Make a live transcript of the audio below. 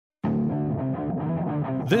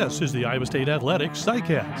This is the Iowa State Athletics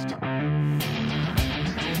SciCast.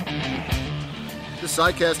 This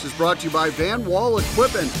SciCast is brought to you by Van Wall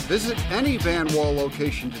Equipment. Visit any Van Wall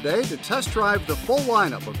location today to test drive the full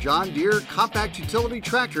lineup of John Deere compact utility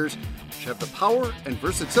tractors, which have the power and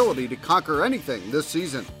versatility to conquer anything this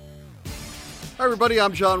season. Hi everybody,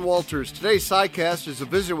 I'm John Walters. Today's SciCast is a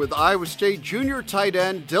visit with Iowa State junior tight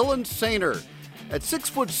end Dylan Sainer. At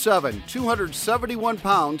 6'7", 271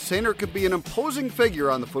 pounds, Sainer can be an imposing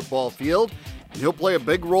figure on the football field, and he'll play a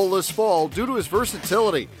big role this fall due to his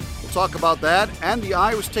versatility. We'll talk about that and the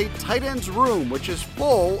Iowa State tight ends room, which is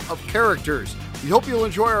full of characters. We hope you'll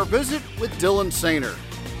enjoy our visit with Dylan Sainer.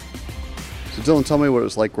 So Dylan, tell me what it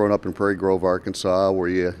was like growing up in Prairie Grove, Arkansas. Were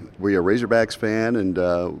you a Razorbacks fan? And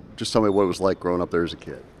just tell me what it was like growing up there as a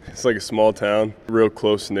kid. It's like a small town, real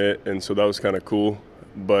close-knit, and so that was kind of cool.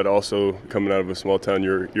 But also coming out of a small town,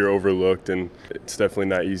 you're overlooked, and it's definitely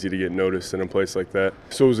not easy to get noticed in a place like that.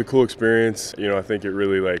 So it was a cool experience. You know, I think it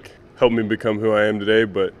really helped me become who I am today.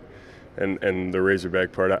 But and the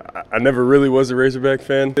Razorback part, I never really was a Razorback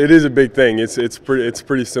fan. It is a big thing. It's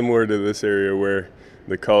pretty similar to this area where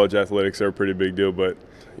the college athletics are a pretty big deal. But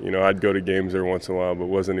you know, I'd go to games every once in a while, but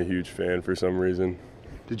wasn't a huge fan for some reason.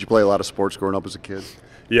 Did you play a lot of sports growing up as a kid?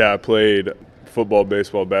 Yeah, I played football,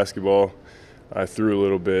 baseball, basketball. I threw a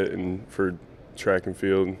little bit for track and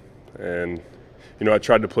field, and you know, I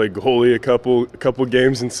tried to play goalie a couple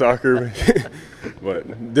games in soccer,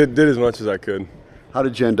 but did as much as I could. How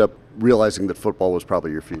did you end up realizing that football was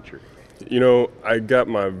probably your future? You know, I got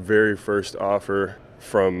my very first offer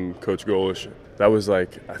from Coach Golish. That was I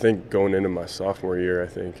think going into my sophomore year. I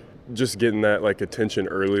think just getting that attention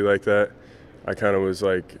early like that, I kind of was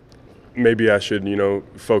like, maybe I should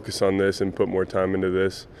focus on this and put more time into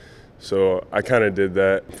this. So I kind of did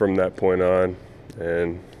that from that point on,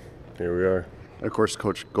 and here we are. And of course,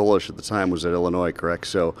 Coach Golish at the time was at Illinois, correct?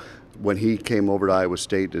 So when he came over to Iowa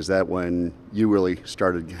State, is that when you really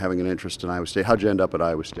started having an interest in Iowa State? How'd you end up at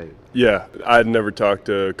Iowa State? Yeah, I'd never talked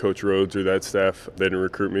to Coach Rhodes or that staff. They didn't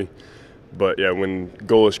recruit me. But yeah, when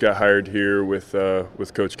Golish got hired here with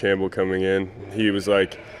Coach Campbell coming in, he was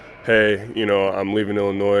like, hey, I'm leaving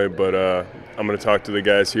Illinois, but I'm going to talk to the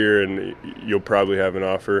guys here, and you'll probably have an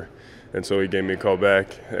offer. And so he gave me a call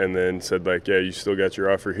back and then said, yeah, you still got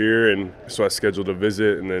your offer here. And so I scheduled a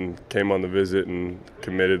visit and then came on the visit and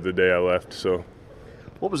committed the day I left. So,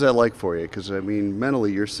 what was that like for you? Because, I mean,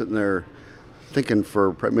 mentally you're sitting there thinking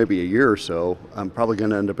for maybe a year or so, I'm probably going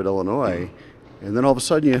to end up at Illinois. And then all of a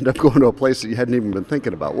sudden you end up going to a place that you hadn't even been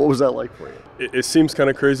thinking about. What was that like for you? It seems kind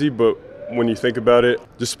of crazy, but when you think about it,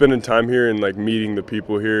 just spending time here and meeting the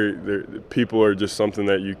people here, the people are just something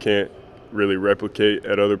that you can't really replicate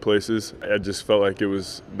at other places. I just felt like it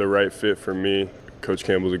was the right fit for me. Coach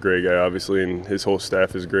Campbell's a great guy, obviously, and his whole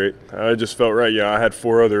staff is great. I just felt right. Yeah, I had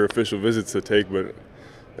 4 other official visits to take, but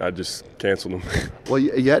I just canceled them. Well,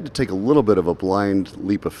 you had to take a little bit of a blind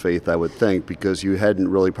leap of faith, I would think, because you hadn't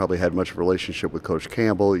really probably had much of a relationship with Coach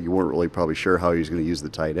Campbell. You weren't really probably sure how he was going to use the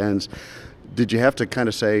tight ends. Did you have to kind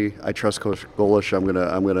of say, I trust Coach Golish, I'm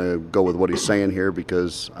gonna go with what he's saying here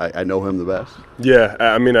because I know him the best? Yeah,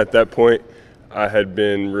 I mean, at that point, I had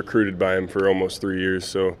been recruited by him for almost 3 years,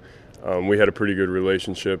 so we had a pretty good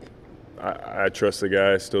relationship. I trust the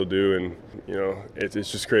guy, I still do, and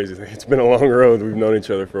it's just crazy. It's been a long road. We've known each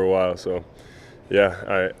other for a while, so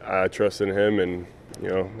yeah, I trusted him, and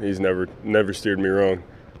he's never steered me wrong.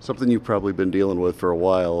 Something you've probably been dealing with for a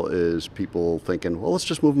while is people thinking, well, let's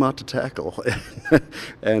just move him out to tackle.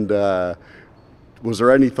 And was there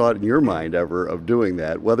any thought in your mind ever of doing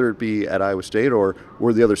that, whether it be at Iowa State or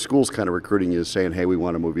were the other schools kind of recruiting you saying, hey, we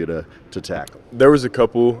want to move you to tackle? There was a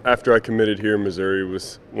couple. After I committed here, Missouri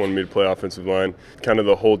wanted me to play offensive line. Kind of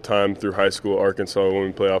the whole time through high school, Arkansas wanted me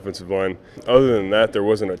to play offensive line. Other than that, there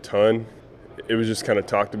wasn't a ton. It was just kind of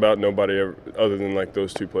talked about. Nobody ever, other than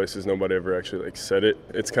those 2 places, nobody ever actually said it.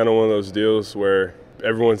 It's kind of one of those deals where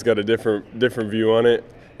everyone's got a different view on it.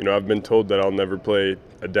 I've been told that I'll never play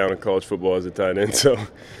a down in college football as a tight end, so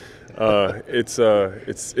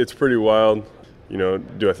it's pretty wild.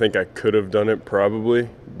 Do I think I could have done it? Probably,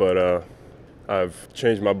 but I've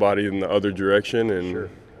changed my body in the other direction, and sure.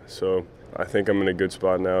 So I think I'm in a good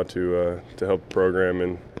spot now to help the program.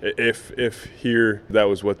 And if here that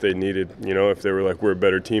was what they needed, if they were we're a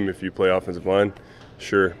better team if you play offensive line,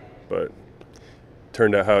 sure. But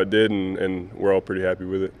turned out how it did, and we're all pretty happy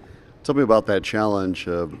with it. Tell me about that challenge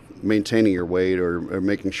of maintaining your weight or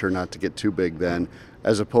making sure not to get too big then,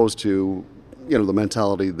 as opposed to, the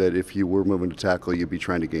mentality that if you were moving to tackle, you'd be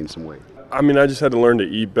trying to gain some weight. I mean, I just had to learn to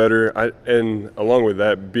eat better. And along with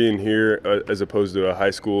that, being here as opposed to a high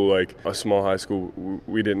school, a small high school,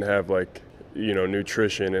 we didn't have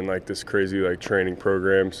nutrition and like this crazy like training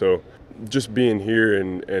program. So just being here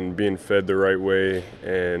and being fed the right way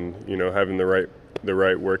and, having the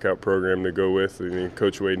right workout program to go with. I mean,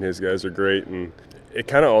 Coach Wade and his guys are great, and it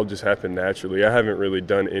kind of all just happened naturally. I haven't really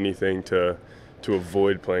done anything to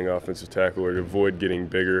avoid playing offensive tackle or to avoid getting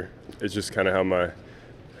bigger. It's just kind of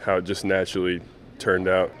how it just naturally turned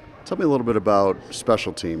out. Tell me a little bit about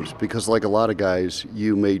special teams, because like a lot of guys,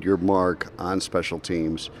 you made your mark on special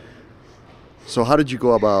teams. So how did you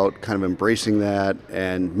go about kind of embracing that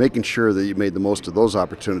and making sure that you made the most of those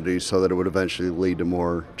opportunities so that it would eventually lead to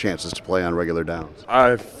more chances to play on regular downs?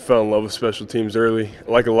 I fell in love with special teams early.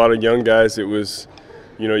 Like a lot of young guys, it was,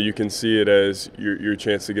 you can see it as your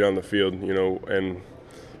chance to get on the field, and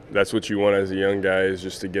that's what you want as a young guy, is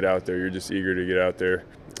just to get out there. You're just eager to get out there.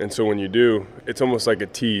 And so when you do, it's almost like a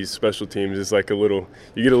tease. Special teams is like you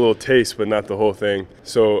get a little taste, but not the whole thing.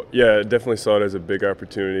 So, yeah, I definitely saw it as a big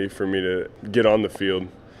opportunity for me to get on the field.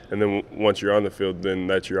 And then once you're on the field, then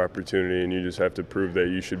that's your opportunity, and you just have to prove that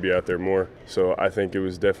you should be out there more. So I think it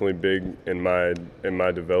was definitely big in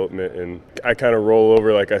my development. And I kind of roll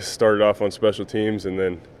over, like I started off on special teams, and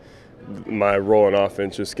then my role on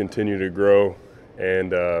offense just continued to grow.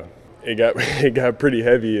 And it got pretty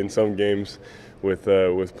heavy in some games with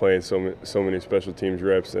playing so many special teams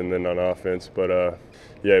reps and then on offense. But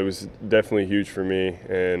it was definitely huge for me,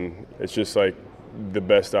 and it's just like the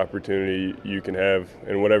best opportunity you can have,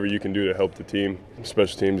 and whatever you can do to help the team.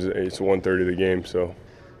 Special teams, it's 1/3 of the game. So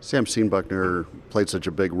Sam Steenbuchner played such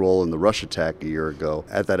a big role in the rush attack a year ago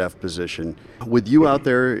at that F position. With you out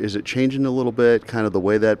there, is it changing a little bit, kind of the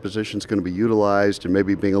way that position's going to be utilized and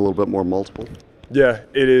maybe being a little bit more multiple? Yeah,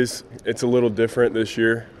 it is. It's a little different this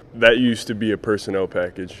year. That used to be a personnel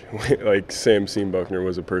package. Like Sam Steenbuchner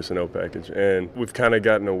was a personnel package. And we've kind of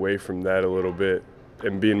gotten away from that a little bit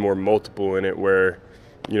and being more multiple in it, where,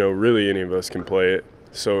 really any of us can play it.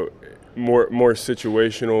 So more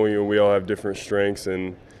situational, we all have different strengths,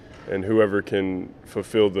 and whoever can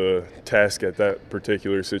fulfill the task at that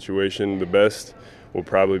particular situation the best will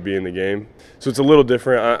probably be in the game. So it's a little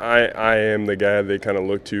different. I am the guy they kind of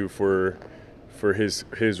look to for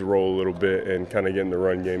his role a little bit and kind of getting the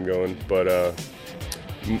run game going. But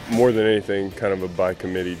more than anything, kind of a by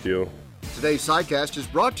committee deal. Today's SciCast is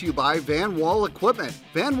brought to you by Van Wall Equipment.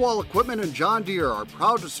 Van Wall Equipment and John Deere are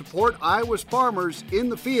proud to support Iowa's farmers in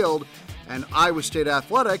the field and Iowa State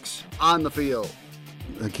athletics on the field.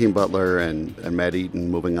 Hakeem Butler and Matt Eaton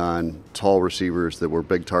moving on, tall receivers that were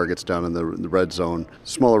big targets down in the red zone.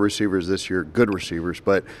 Smaller receivers this year, good receivers,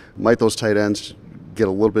 but might those tight ends get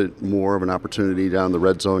a little bit more of an opportunity down the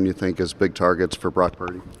red zone, you think, as big targets for Brock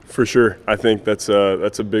Purdy? For sure. I think that's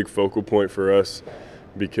a big focal point for us,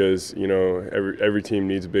 because every team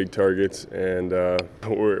needs big targets, and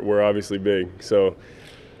we're obviously big. So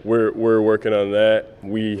we're working on that.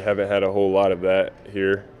 We haven't had a whole lot of that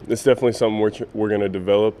here. It's definitely something we're going to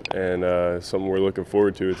develop, and something we're looking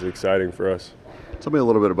forward to. It's exciting for us. Tell me a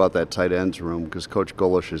little bit about that tight ends room, because Coach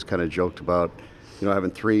Golish has kind of joked about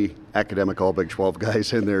having 3 academic all Big 12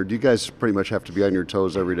 guys in there. Do you guys pretty much have to be on your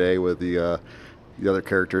toes every day with the other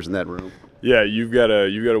characters in that room? Yeah, you've got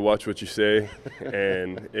to watch what you say,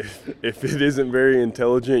 and if it isn't very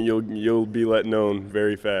intelligent, you'll be let known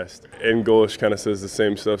very fast. And Golish kind of says the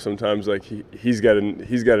same stuff sometimes. Like he's got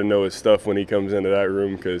to know his stuff when he comes into that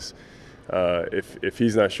room, because if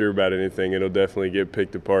he's not sure about anything, it'll definitely get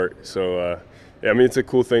picked apart. So it's a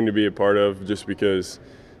cool thing to be a part of, just because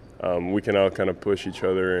we can all kind of push each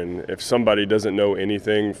other, and if somebody doesn't know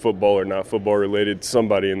anything, football or not football related,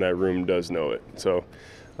 somebody in that room does know it. So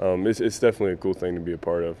it's definitely a cool thing to be a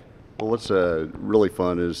part of. Well, what's really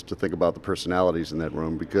fun is to think about the personalities in that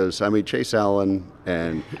room, because, Chase Allen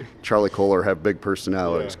and Charlie Kohler have big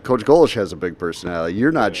personalities. Yeah. Coach Golish has a big personality.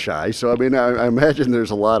 You're not shy, so, I imagine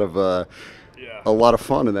there's a lot of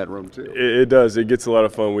fun in that room too. It does. It gets a lot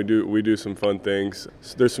of fun. We do some fun things.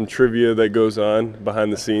 There's some trivia that goes on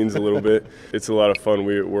behind the scenes a little bit. It's a lot of fun.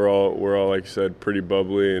 We're all like you said, pretty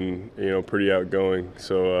bubbly and pretty outgoing.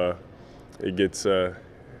 So it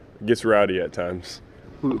gets rowdy at times.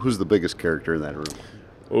 Who's the biggest character in that room?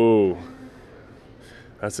 Oh,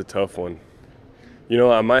 that's a tough one.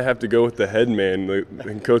 I might have to go with the head man,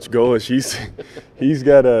 and Coach Golish. He's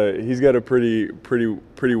got a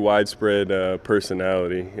pretty widespread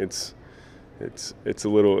personality. It's a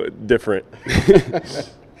little different.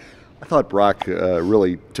 I thought Brock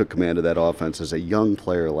really took command of that offense as a young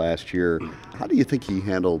player last year. How do you think he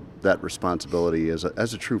handled that responsibility as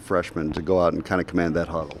a true freshman to go out and kind of command that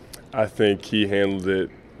huddle? I think he handled it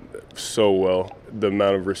so well. The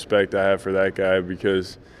amount of respect I have for that guy,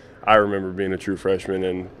 because I remember being a true freshman,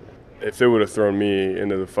 and if they would have thrown me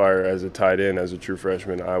into the fire as a tight end, as a true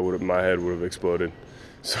freshman, my head would have exploded.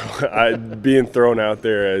 So being thrown out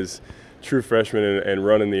there as true freshman and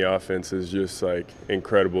running the offense is just like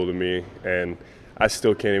incredible to me, and I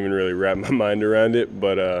still can't even really wrap my mind around it,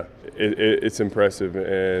 but it's impressive,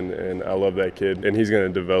 and I love that kid, and he's going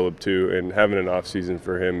to develop too, and having an off season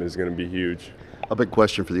for him is going to be huge. A big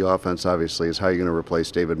question for the offense, obviously, is how you're going to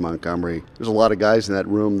replace David Montgomery. There's a lot of guys in that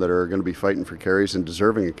room that are going to be fighting for carries and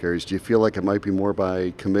deserving of carries. Do you feel like it might be more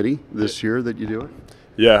by committee this year that you do it?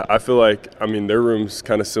 Yeah, I feel like, their room's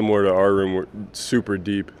kind of similar to our room. We're super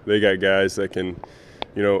deep. They got guys that can,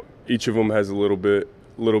 each of them has a little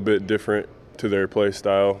bit different to their play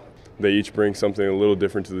style. They each bring something a little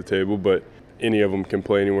different to the table, but any of them can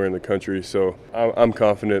play anywhere in the country. So I'm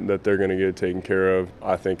confident that they're going to get it taken care of.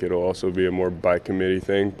 I think it'll also be a more by committee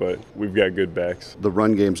thing, but we've got good backs. The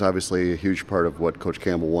run game's obviously a huge part of what Coach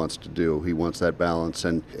Campbell wants to do. He wants that balance,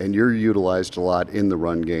 and you're utilized a lot in the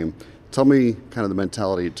run game. Tell me kind of the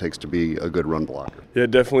mentality it takes to be a good run blocker. Yeah,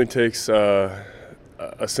 it definitely takes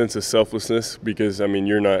a sense of selflessness, because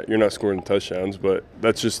you're not scoring touchdowns, but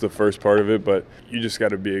that's just the first part of it. But you just got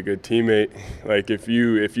to be a good teammate. Like if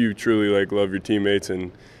you truly love your teammates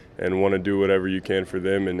and want to do whatever you can for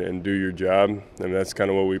them and do your job, and that's kind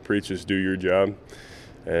of what we preach, is do your job.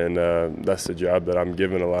 And that's the job that I'm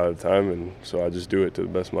given a lot of the time, and so I just do it to the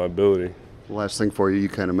best of my ability. Last thing for you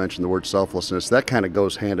kind of mentioned the word selflessness. That kind of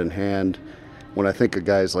goes hand in hand when I think of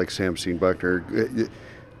guys like Samson Buckner.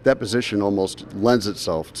 That position almost lends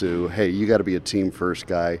itself to, hey, you got to be a team first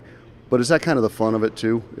guy. But is that kind of the fun of it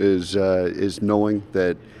too? Is knowing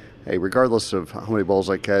that, hey, regardless of how many balls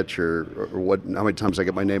I catch or how many times I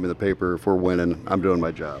get my name in the paper, if we're winning, I'm doing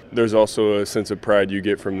my job. There's also a sense of pride you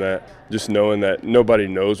get from that, just knowing that nobody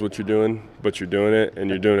knows what you're doing, but you're doing it and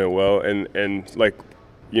you're doing it well. And like,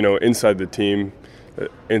 inside the team,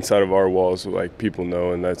 inside of our walls, like, people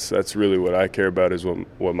know, and that's really what I care about, is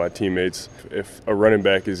what my teammates. If a running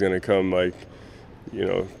back is going to come,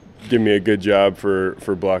 give me a good job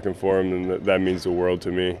for blocking for him, then that means the world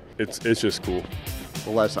to me. It's just cool.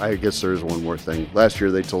 Well, I guess there's one more thing. Last year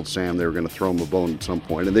they told Sam they were going to throw him a bone at some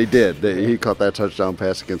point, and they did. He caught that touchdown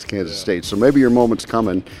pass against Kansas State. So maybe your moment's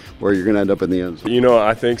coming where you're going to end up in the end zone.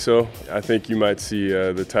 I think so. I think you might see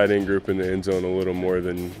the tight end group in the end zone a little more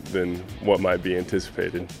than what might be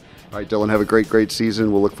anticipated. All right, Dylan, have a great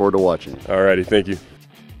season. We'll look forward to watching. All righty, thank you.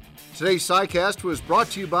 Today's SciCast was brought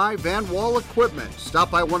to you by Van Wall Equipment. Stop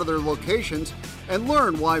by one of their locations and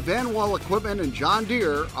learn why Van Wall Equipment and John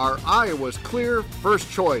Deere are Iowa's clear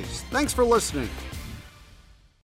first choice. Thanks for listening.